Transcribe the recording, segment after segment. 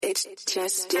It's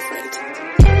just different.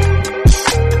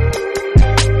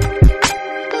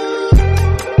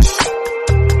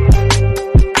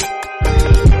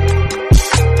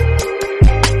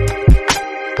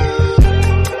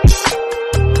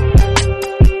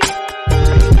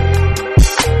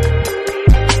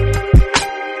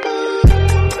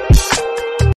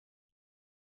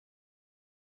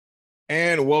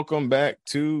 And welcome back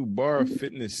to Bar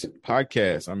Fitness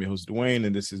Podcast. I'm your host, Dwayne,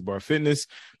 and this is Bar Fitness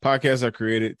Podcast I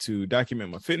created to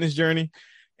document my fitness journey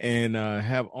and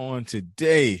have on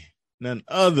today none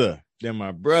other than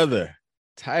my brother,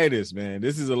 Titus, man.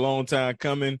 This is a long time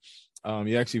coming.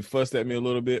 You actually fussed at me a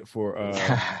little bit for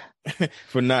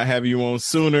for not having you on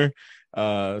sooner.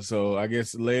 So I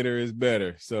guess later is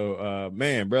better. So,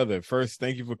 man, brother, first,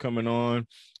 thank you for coming on.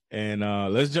 And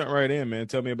let's jump right in, man.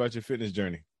 Tell me about your fitness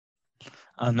journey.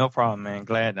 No problem, man.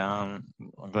 I'm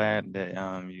glad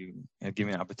that you give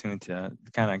me an opportunity to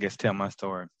kind of, I guess, tell my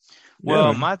story.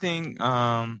 Well, my thing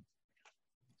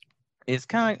is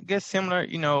kind of, I guess, similar,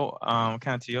 kind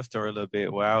of to your story a little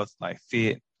bit, where I was like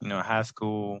fit, high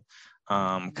school,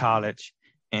 college,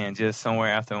 and just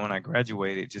somewhere after when I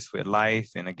graduated, just with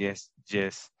life and I guess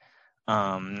just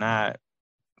not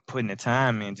putting the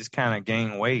time in, just kind of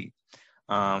gained weight.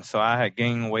 So I had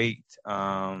gained weight.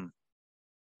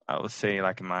 I would say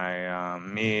like in my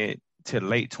mid to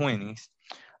late 20s,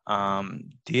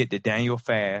 did the Daniel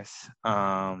fast,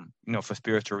 for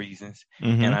spiritual reasons.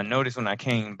 Mm-hmm. And I noticed when I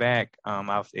came back, I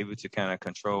was able to kind of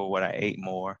control what I ate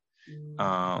more than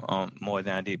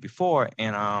I did before.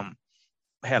 And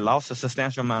had lost a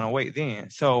substantial amount of weight then.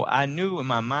 So I knew in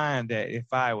my mind that if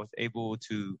I was able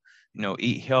to,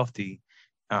 eat healthy,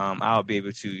 I would be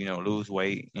able to, lose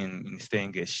weight and stay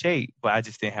in good shape. But I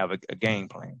just didn't have a game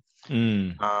plan.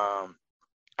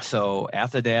 So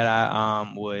after that,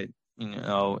 I would,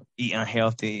 eat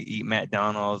unhealthy, eat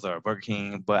McDonald's or Burger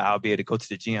King, but I'll be able to go to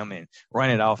the gym and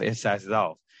run it off, exercise it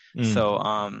off. So,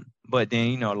 but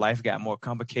then, life got more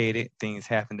complicated. Things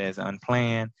happened as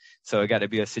unplanned. So it got to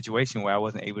be a situation where I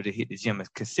wasn't able to hit the gym as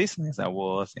consistent as I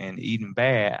was, and eating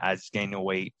bad, I just gained the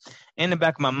weight. In the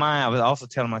back of my mind, I was also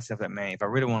telling myself that, man, if I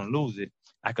really want to lose it,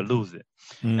 I could lose it.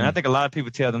 And I think a lot of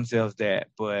people tell themselves that,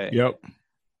 but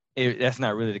that's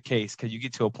not really the case, because you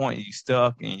get to a point you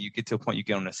stuck, and you get to a point you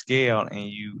get on the scale and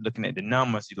you looking at the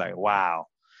numbers, you're like, wow,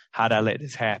 how did I let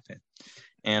this happen?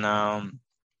 And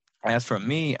as for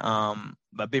me,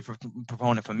 a big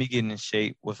proponent for me getting in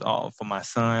shape was all for my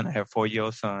son. I have a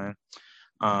 4-year-old son.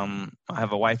 I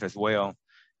have a wife as well.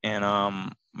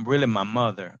 And really my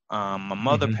mother. My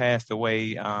mother passed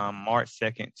away March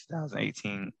 2nd,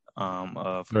 2018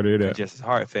 of congestive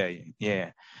heart failure.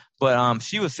 Yeah. But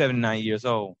she was 79 years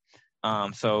old.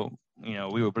 So,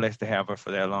 we were blessed to have her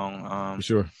for that long.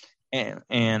 Sure.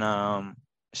 And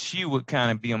she would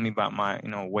kind of be on me about my,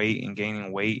 weight and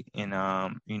gaining weight and,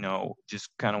 just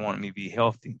kind of wanted me to be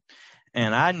healthy.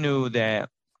 And I knew that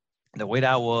the way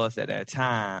that I was at that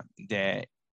time, that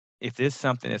if there's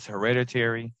something that's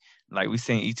hereditary, like we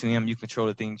say in E2M, you control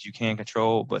the things you can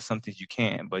control, but some things you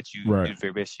can't, but you do the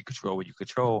very best you control what you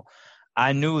control.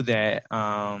 I knew that,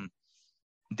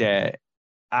 that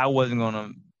I wasn't going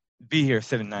to be here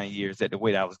 79 years at the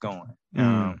way that I was going.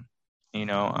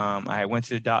 I went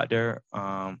to the doctor.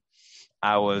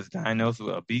 I was diagnosed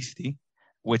with obesity,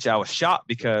 which I was shocked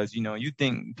because, you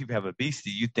think people have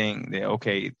obesity, you think that,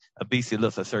 okay, obesity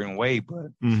looks a certain way, but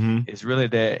it's really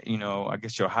that, I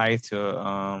guess your height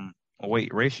to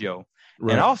weight ratio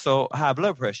and also high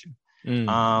blood pressure.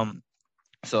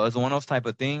 So it's one of those type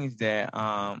of things that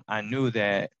I knew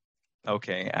that,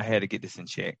 okay, I had to get this in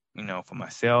check, for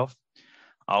myself.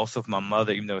 Also for my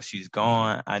mother, even though she's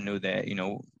gone, I knew that,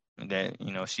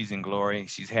 she's in glory,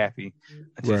 she's happy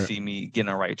to see me get on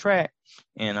the right track.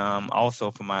 And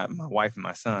also for my wife and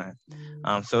my son.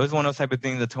 So it's one of those type of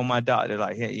things I told my doctor,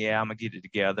 like, hey, yeah, I'm gonna get it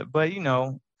together. But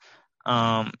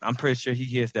I'm pretty sure he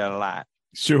hears that a lot.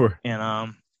 Sure.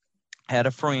 And had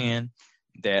a friend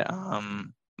that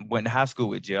went to high school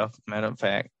with Jeff, matter of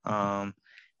fact. And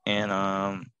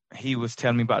he was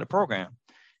telling me about the program.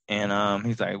 And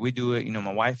he's like, we do it,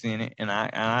 my wife's in it. And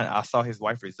I saw his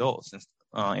wife results and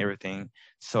everything.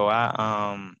 So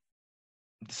I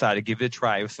decided to give it a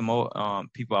try. It was some more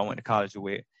people I went to college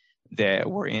with that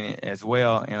were in it as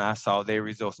well. And I saw their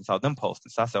results and saw them posting.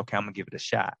 So I said, okay, I'm going to give it a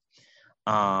shot.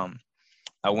 I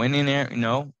went in there,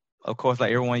 of course,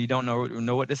 like everyone, you don't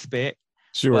know what to expect.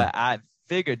 Sure. But I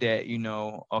figured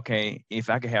that, okay, if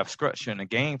I could have structure and a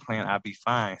game plan, I'd be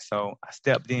fine. So I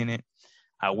stepped in it.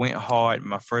 I went hard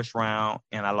my first round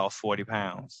and I lost 40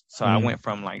 pounds. So I went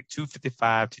from like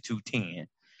 255 to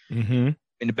 210.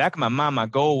 In the back of my mind, my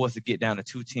goal was to get down to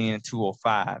 210,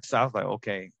 205. So I was like,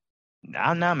 okay,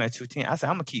 now I'm at 210. I said,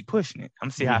 I'm gonna keep pushing it. I'm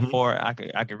gonna see how far I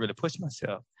could really push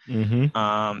myself. Then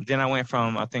I went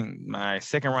from, I think my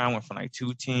second round went from like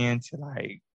 210 to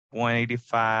like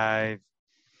 185.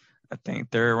 I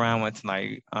think third round went to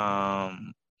like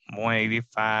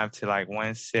 185 to like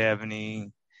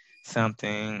 170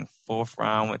 something. Fourth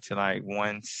round went to like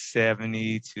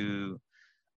 170 to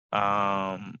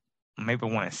maybe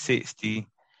 160.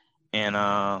 And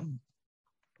now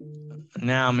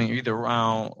I'm in either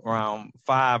round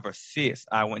 5 or 6.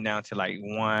 I went down to like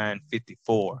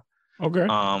 154. Okay.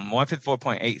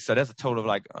 154.8. So that's a total of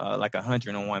like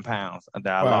 101 pounds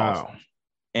that I lost.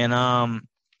 And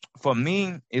for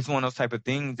me, it's one of those type of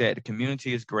things that the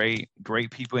community is great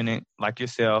people in it like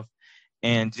yourself,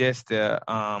 and just the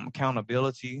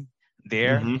accountability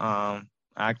there.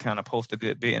 I kind of post a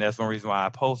good bit, and that's one reason why I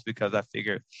post, because I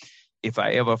figured if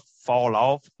I ever fall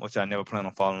off, which I never plan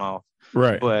on falling off,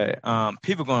 right? But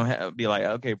people gonna be like,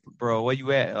 okay, bro, where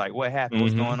you at? Like, what happened?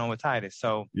 What's going on with Titus?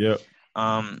 So,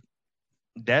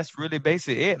 that's really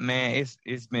basically it, man.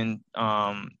 It's been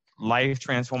life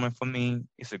transforming for me.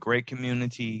 It's a great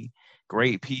community,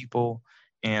 great people,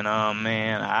 and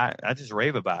man, I just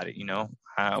rave about it. You know,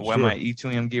 I wear my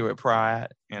E2M gear with pride,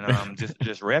 and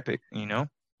just rep it. You know.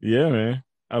 Yeah, man.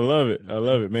 I love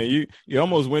it, man. You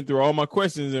almost went through all my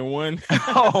questions in one.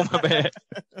 Oh, my bad.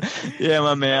 Yeah,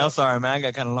 my man. I'm sorry, man. I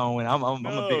got kind of long-winded. I'm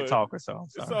a big talker, so I'm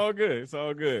sorry. It's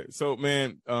all good. So,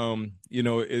 man, you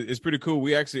know, it's pretty cool.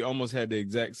 We actually almost had the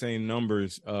exact same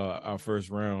numbers our first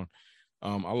round.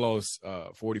 I lost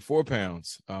 44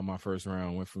 pounds my first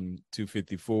round. Went from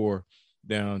 254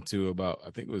 down to about,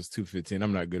 I think it was 215.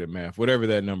 I'm not good at math, whatever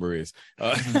that number is.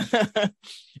 And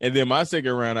then my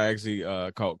second round, I actually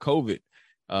caught COVID.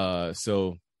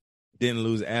 So didn't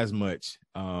lose as much.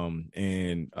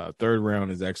 And third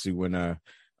round is actually when I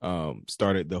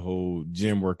started the whole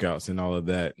gym workouts and all of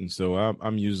that. And so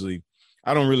I'm usually,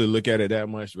 I don't really look at it that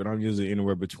much, but I'm usually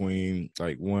anywhere between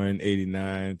like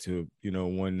 189 to,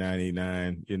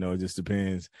 199, it just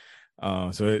depends.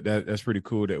 So that's pretty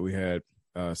cool that we had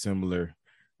similar,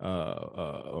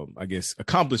 I guess,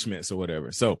 accomplishments or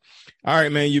whatever. So, all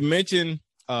right, man, you mentioned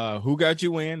who got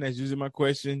you in? That's usually my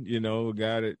question. A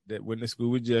guy that went to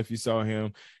school with Jeff, you saw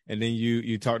him, and then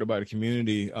you talked about the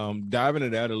community. Dive into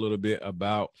that a little bit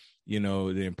about,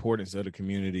 the importance of the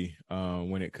community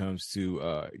when it comes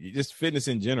to just fitness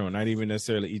in general, not even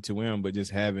necessarily E2M, but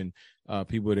just having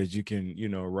people that you can,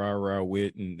 rah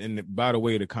with. And by the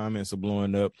way, the comments are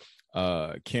blowing up.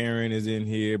 Karen is in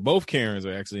here. Both Karens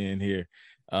are actually in here,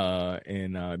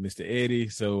 and Mr. Eddie.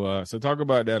 So talk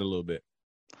about that a little bit.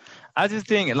 I just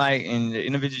think, like, in the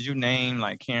individuals you name,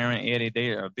 like Karen, Eddie,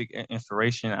 they are a big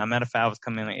inspiration. As a matter of fact, I was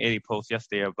coming on Eddie post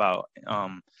yesterday about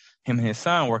him and his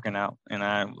son working out, and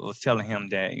I was telling him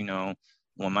that,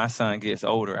 when my son gets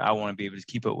older, I want to be able to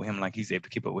keep up with him like he's able to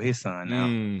keep up with his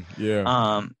son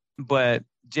now. But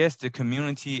just the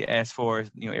community, as far as,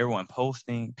 everyone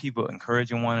posting, people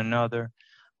encouraging one another.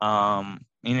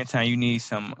 Anytime you need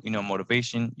some,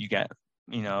 motivation, you got,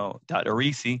 Dr.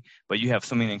 Reese, but you have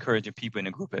so many encouraging people in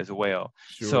the group as well.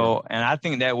 Sure. So, and I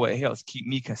think that what helps keep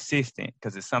me consistent,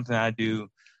 because it's something I do.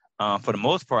 For the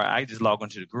most part, I just log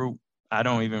into the group. I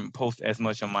don't even post as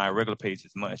much on my regular page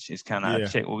as much. It's kind of, I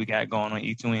check what we got going on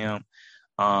E2M.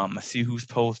 I see who's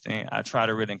posting. I try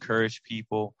to really encourage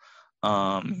people.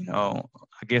 I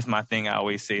guess my thing I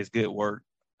always say is good work.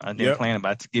 I didn't plan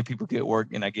about to give people good work,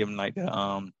 and I give them like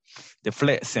the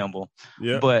flex symbol.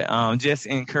 But just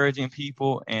encouraging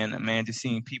people, and man, just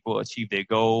seeing people achieve their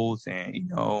goals, and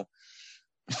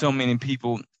so many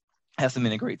people have so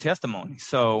many great testimonies.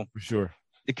 So for sure,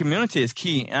 the community is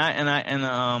key. And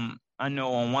I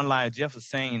know on one line Jeff was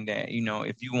saying that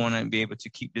if you want to be able to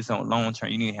keep this on long term,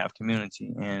 you need to have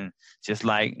community, and just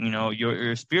like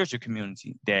your spiritual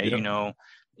community that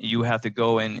you have to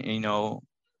go and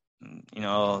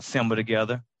assemble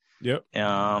together.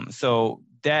 So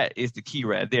that is the key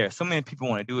right there. So many people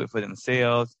want to do it for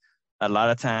themselves. A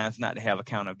lot of times not to have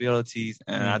accountabilities.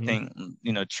 And I think,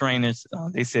 trainers,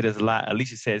 they said there's a lot,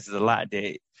 Alicia says there's a lot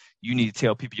that you need to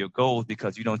tell people your goals,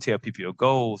 because you don't tell people your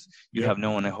goals, you have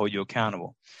no one to hold you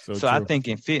accountable. So I think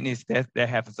in fitness, that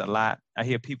happens a lot. I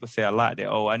hear people say a lot that,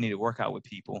 I need to work out with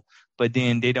people, but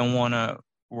then they don't want to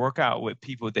work out with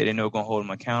people that they know are going to hold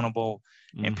them accountable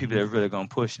and people that are really going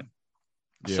to push them.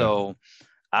 So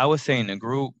I would say in the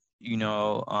group,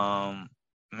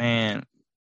 man,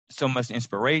 so much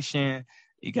inspiration.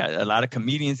 You got a lot of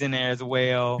comedians in there as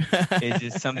well. It's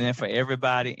just something for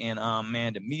everybody. And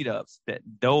man, the meetups,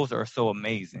 those are so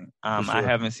amazing. I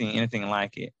haven't seen anything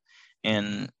like it.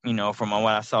 And, you know, from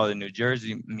what I saw the New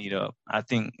Jersey meetup, I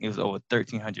think it was over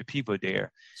 1,300 people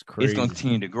there. It's going to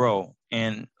continue to grow.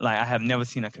 And like, I have never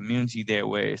seen a community there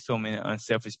where it's so many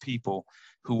unselfish people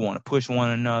who want to push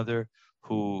one another,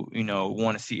 who, you know,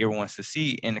 want to see everyone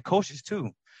succeed, and the coaches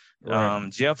too. Right.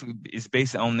 Jeff is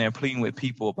basically on there pleading with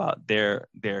people about their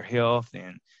health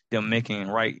and them making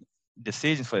right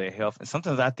decisions for their health. And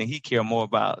sometimes I think he cares more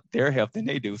about their health than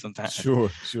they do sometimes. Sure.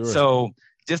 So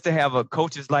just to have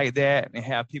coaches like that and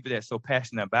have people that's so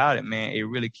passionate about it, man, it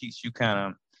really keeps you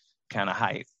kind of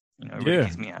hyped. You know, it really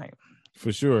keeps me hyped.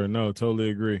 For sure. No, totally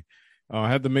agree. I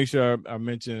have to make sure I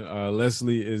mention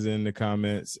Leslie is in the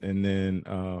comments, and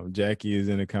then Jackie is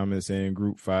in the comments saying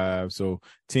Group 5, so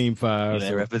Team 5.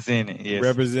 So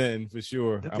representing for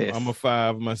sure. I'm a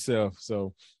 5 myself,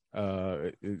 so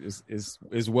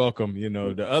it's welcome. You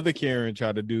know, the other Karen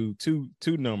tried to do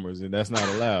two numbers, and that's not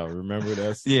allowed. Remember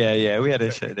that's yeah. We had to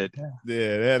shut that down.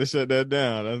 Yeah, they had to shut that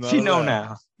down. That's not she allowed.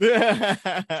 Know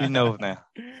now. She knows now.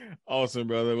 Awesome,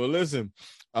 brother. Well, listen.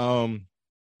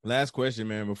 Last question,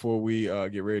 man, before we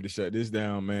get ready to shut this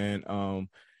down, man.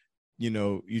 You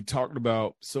know, you talked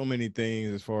about so many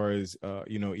things as far as,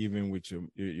 you know, even with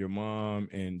your mom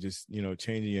and just, you know,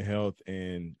 changing your health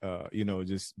and, you know,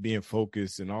 just being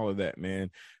focused and all of that,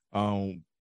 man.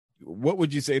 What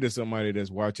would you say to somebody that's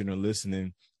watching or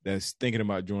listening that's thinking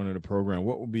about joining the program?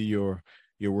 What would be your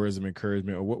words of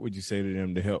encouragement, or what would you say to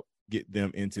them to help get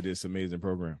them into this amazing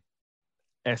program?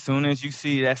 As soon as you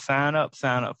see that sign up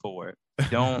for it.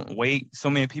 Don't wait.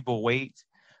 So many people wait.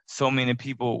 So many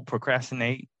people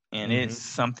procrastinate, and it's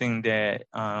something that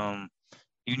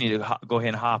you need to go ahead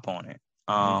and hop on it.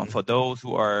 For those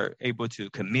who are able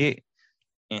to commit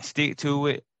and stick to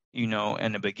it, you know,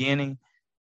 in the beginning,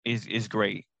 is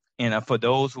great. And for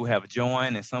those who have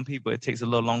joined, and some people it takes a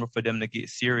little longer for them to get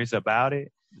serious about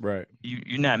it. Right.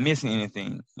 You're not missing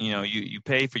anything. You know, you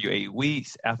pay for your 8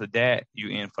 weeks. After that,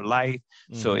 you're in for life.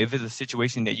 So if it's a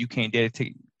situation that you can't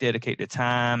dedicate the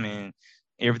time and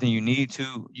everything you need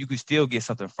to, you can still get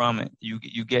something from it.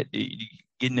 You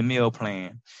getting the meal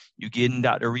plan, you getting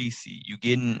Dr. Reese, you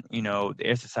getting, you know, the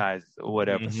exercises or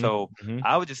whatever. So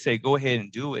I would just say go ahead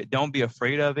and do it. Don't be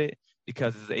afraid of it,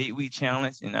 because it's an 8-week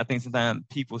challenge. And I think sometimes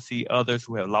people see others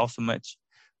who have lost so much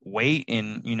weight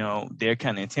and, you know, they're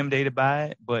kind of intimidated by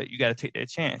it, but you got to take that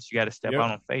chance. You got to step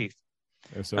out on faith.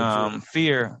 That's so true.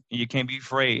 Fear, you can't be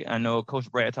afraid. I know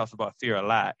Coach Brad talks about fear a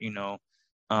lot, you know,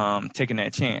 taking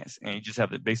that chance, and you just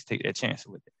have to basically take that chance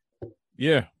with it.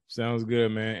 Yeah, sounds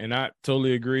good, man. And I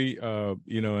totally agree.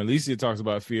 You know, Alicia talks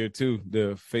about fear too,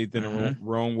 the faith in the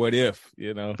wrong what if,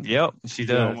 you know. Yep, she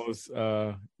does. Almost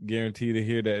guarantee to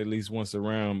hear that at least once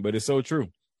around, but it's so true,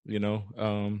 you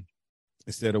know.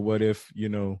 Instead of what if, you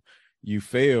know, you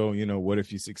fail, you know, what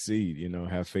if you succeed, you know,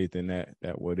 have faith in that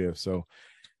what if. So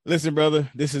listen, brother,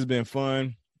 this has been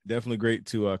fun. Definitely great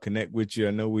to connect with you.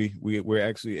 I know we're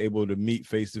actually able to meet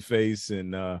face to face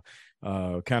and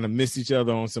kind of miss each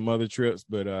other on some other trips,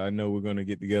 but I know we're going to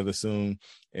get together soon.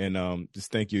 And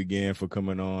just thank you again for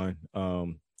coming on.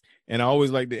 And I always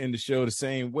like to end the show the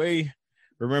same way.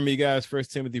 Remember, you guys, 1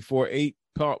 Timothy 4:8.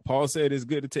 Paul said it's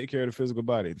good to take care of the physical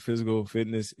body. The physical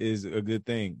fitness is a good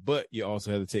thing, but you also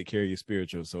have to take care of your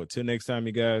spiritual. So until next time,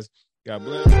 you guys, God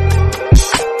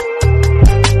bless.